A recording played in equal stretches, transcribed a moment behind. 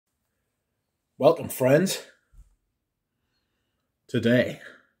Welcome, friends. Today,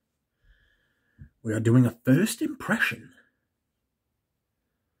 we are doing a first impression.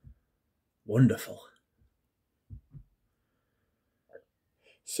 Wonderful.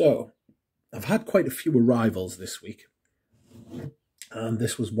 So, I've had quite a few arrivals this week, and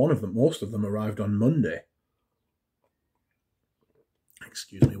this was one of them. Most of them arrived on Monday.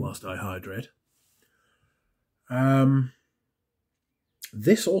 Excuse me whilst I hydrate.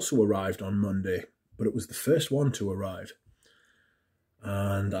 This also arrived on Monday, but it was the first one to arrive.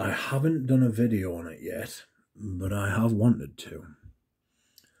 And I haven't done a video on it yet, but I have wanted to.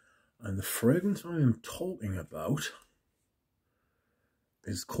 And the fragrance I am talking about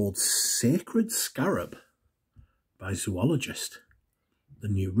is called Sacred Scarab by Zoologist, the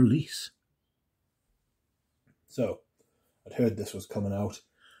new release. So, I'd heard this was coming out,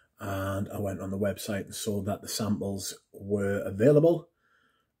 and I went on the website and saw that the samples were available.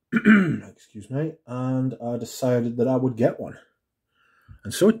 Excuse me. And I decided that I would get one.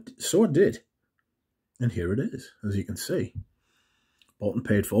 And so I did. And here it is, as you can see. Bought and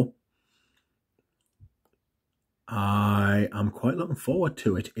paid for. I am quite looking forward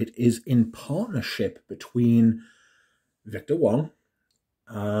to it. It is in partnership between Victor Wong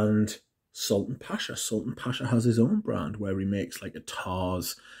and Sultan Pasha. Sultan Pasha has his own brand where he makes like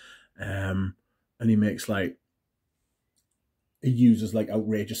guitars, and he makes like, he uses like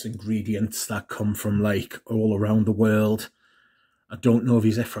outrageous ingredients that come from like all around the world. I don't know if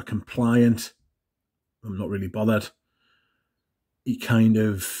he's IFRA compliant. I'm not really bothered. He kind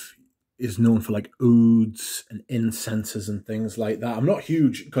of is known for like ouds and incenses and things like that. I'm not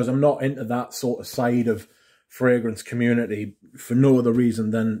huge because I'm not into that sort of side of fragrance community for no other reason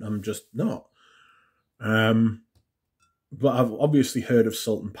than I'm just not. But I've obviously heard of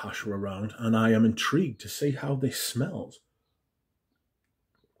Sultan Pasha around, and I am intrigued to see how this smells.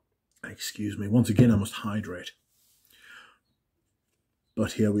 Excuse me, once again I must hydrate.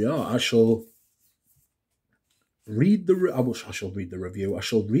 But here we are. I shall read the review. I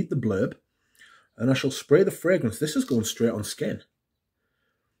shall read the blurb, and I shall spray the fragrance. This is going straight on skin,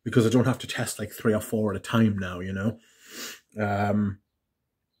 because I don't have to test like 3 or 4 at a time now, you know.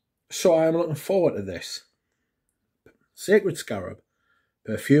 So I am looking forward to this. Sacred Scarab,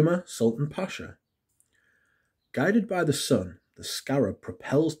 perfumer Sultan Pasha. Guided by the sun, the scarab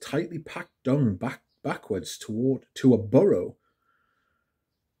propels tightly packed dung backwards to a burrow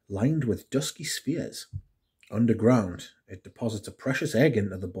lined with dusky spheres. Underground, it deposits a precious egg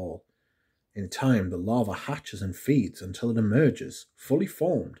into the ball. In time, the larva hatches and feeds until it emerges, fully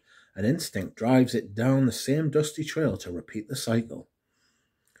formed, and instinct drives it down the same dusty trail to repeat the cycle.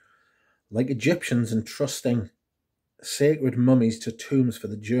 Like Egyptians entrusting sacred mummies to tombs for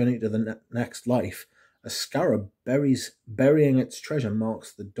the journey to the next life, a scarab burying its treasure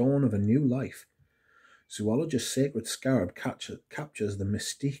marks the dawn of a new life. Zoologist's Sacred Scarab captures the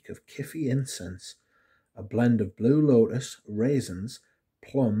mystique of Kiffy incense, a blend of blue lotus, raisins,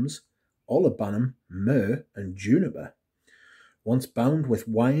 plums, olibanum, myrrh, and juniper. Once bound with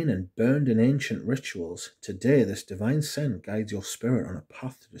wine and burned in ancient rituals, today this divine scent guides your spirit on a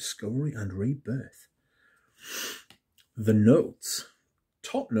path to discovery and rebirth. The notes.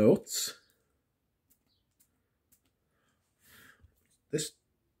 Top notes. This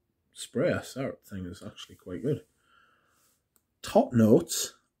sprayer syrup thing is actually quite good. Top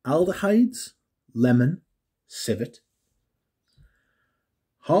notes: aldehydes, lemon, civet.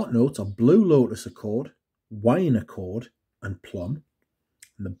 Heart notes are blue lotus accord, wine accord, and plum.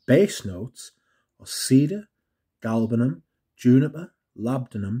 And the base notes are cedar, galbanum, juniper,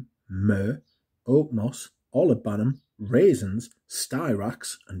 labdanum, myrrh, oak moss, olibanum, raisins,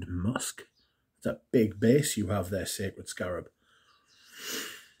 styrax, and musk. It's a big base you have there, Sacred Scarab.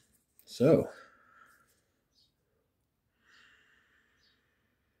 So,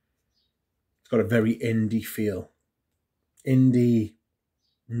 it's got a very indie feel. Indie,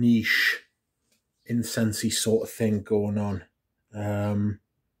 niche, incensey sort of thing going on.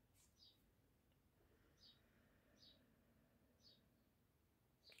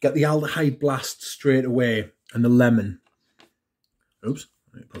 Get the aldehyde blast straight away, and the lemon. Oops,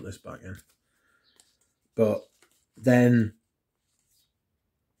 let me put this back in. But then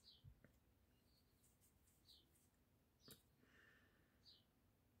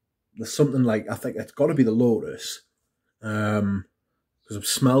there's something like, I think it's got to be the lotus, because I've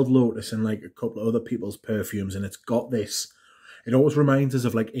smelled lotus in like a couple of other people's perfumes, and it's got this. It always reminds us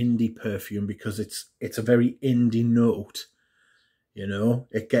of like indie perfume because it's a very indie note, you know.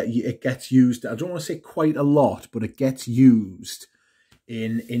 It gets used. I don't want to say quite a lot, but it gets used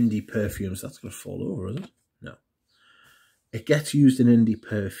in indie perfumes. That's gonna fall over, is it? No. it gets used in indie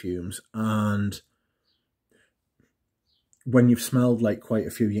perfumes, and when you've smelled like quite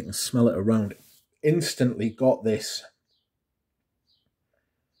a few, you can smell it around. Instantly got this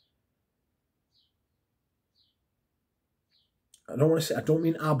I don't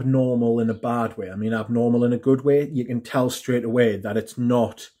mean abnormal in a bad way. I mean abnormal in a good way. You can tell straight away that it's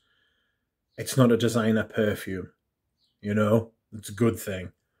not a designer perfume. You know, it's a good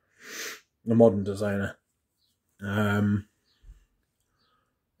thing. A modern designer.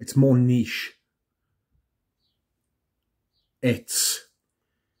 It's more niche. I'm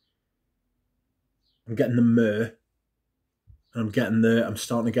getting the myrrh. I'm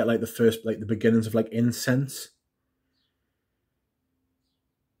starting to get like the beginnings of like incense.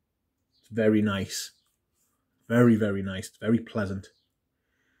 It's very nice. Very, very nice. Very pleasant.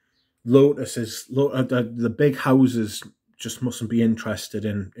 Lotus is, the big houses just mustn't be interested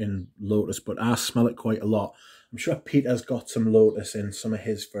in lotus, but I smell it quite a lot. I'm sure Peter's got some lotus in some of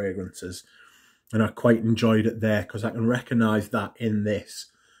his fragrances, and I quite enjoyed it there because I can recognise that in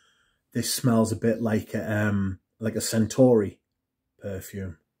this. This smells a bit like a Centauri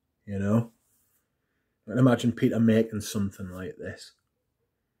perfume, you know? I can imagine Peter making something like this.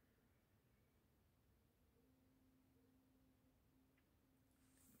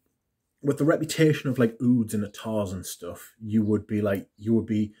 With the reputation of like ouds and atars and stuff, you would be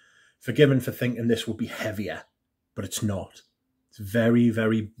forgiven for thinking this would be heavier, but it's not. It's very,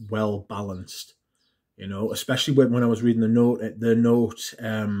 very well balanced, you know, especially when I was reading the note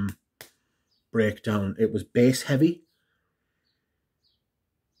breakdown, it was base heavy.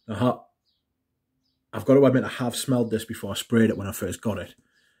 I've got to admit, I have smelled this before. I sprayed it when I first got it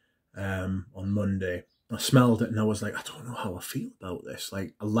on Monday. I smelled it and I was like, I don't know how I feel about this.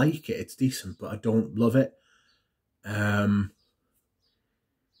 Like, I like it, it's decent, but I don't love it. But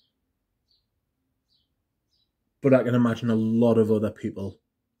I can imagine a lot of other people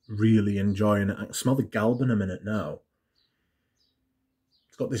really enjoying it. I can smell the galbanum in it now.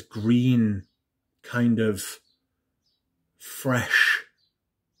 It's got this green kind of fresh.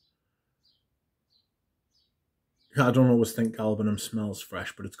 I don't always think galbanum smells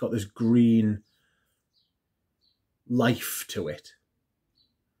fresh, but it's got this green life to it,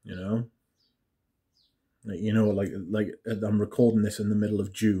 you know. Like I'm recording this in the middle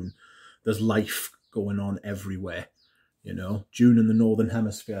of June. There's life going on everywhere, you know. June in the northern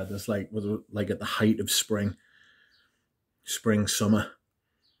hemisphere, there's like at the height of spring, summer.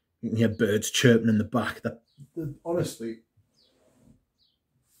 You can hear birds chirping in the back. Honestly,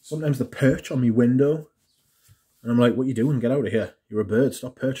 sometimes they perch on my window, and I'm like, "What you doing? Get out of here! You're a bird.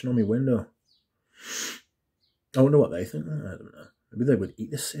 Stop perching on my window." I wonder what they think. I don't know. Maybe they would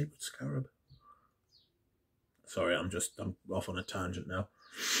eat this sacred scarab. Sorry, I'm off on a tangent now.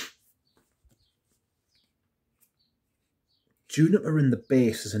 Juniper in the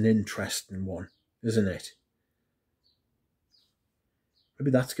base is an interesting one, isn't it?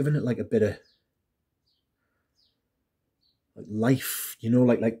 Maybe that's giving it like a bit of like life, you know,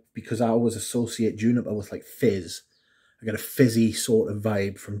 like because I always associate juniper with like fizz. I get a fizzy sort of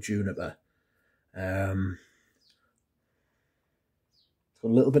vibe from juniper. Got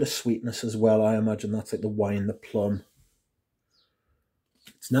a little bit of sweetness as well. I imagine that's like the wine, the plum.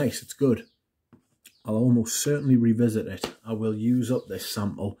 It's nice, it's good. I'll almost certainly revisit it. I will use up this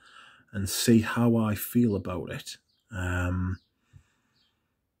sample and see how I feel about it.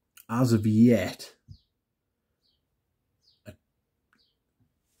 As of yet,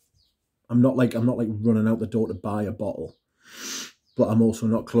 I'm not like running out the door to buy a bottle, but I'm also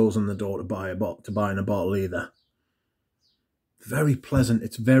not closing the door to buying a bottle either. Very pleasant.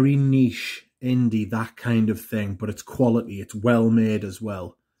 It's very niche, indie, that kind of thing, but it's quality. It's well made as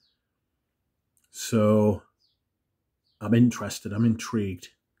well. So I'm interested. I'm intrigued.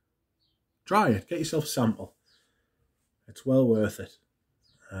 Try it. Get yourself a sample. It's well worth it.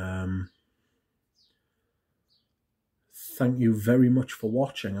 Thank you very much for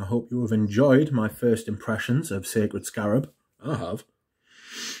watching. I hope you have enjoyed my first impressions of Sacred Scarab. I have.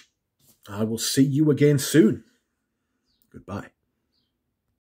 I will see you again soon. Goodbye.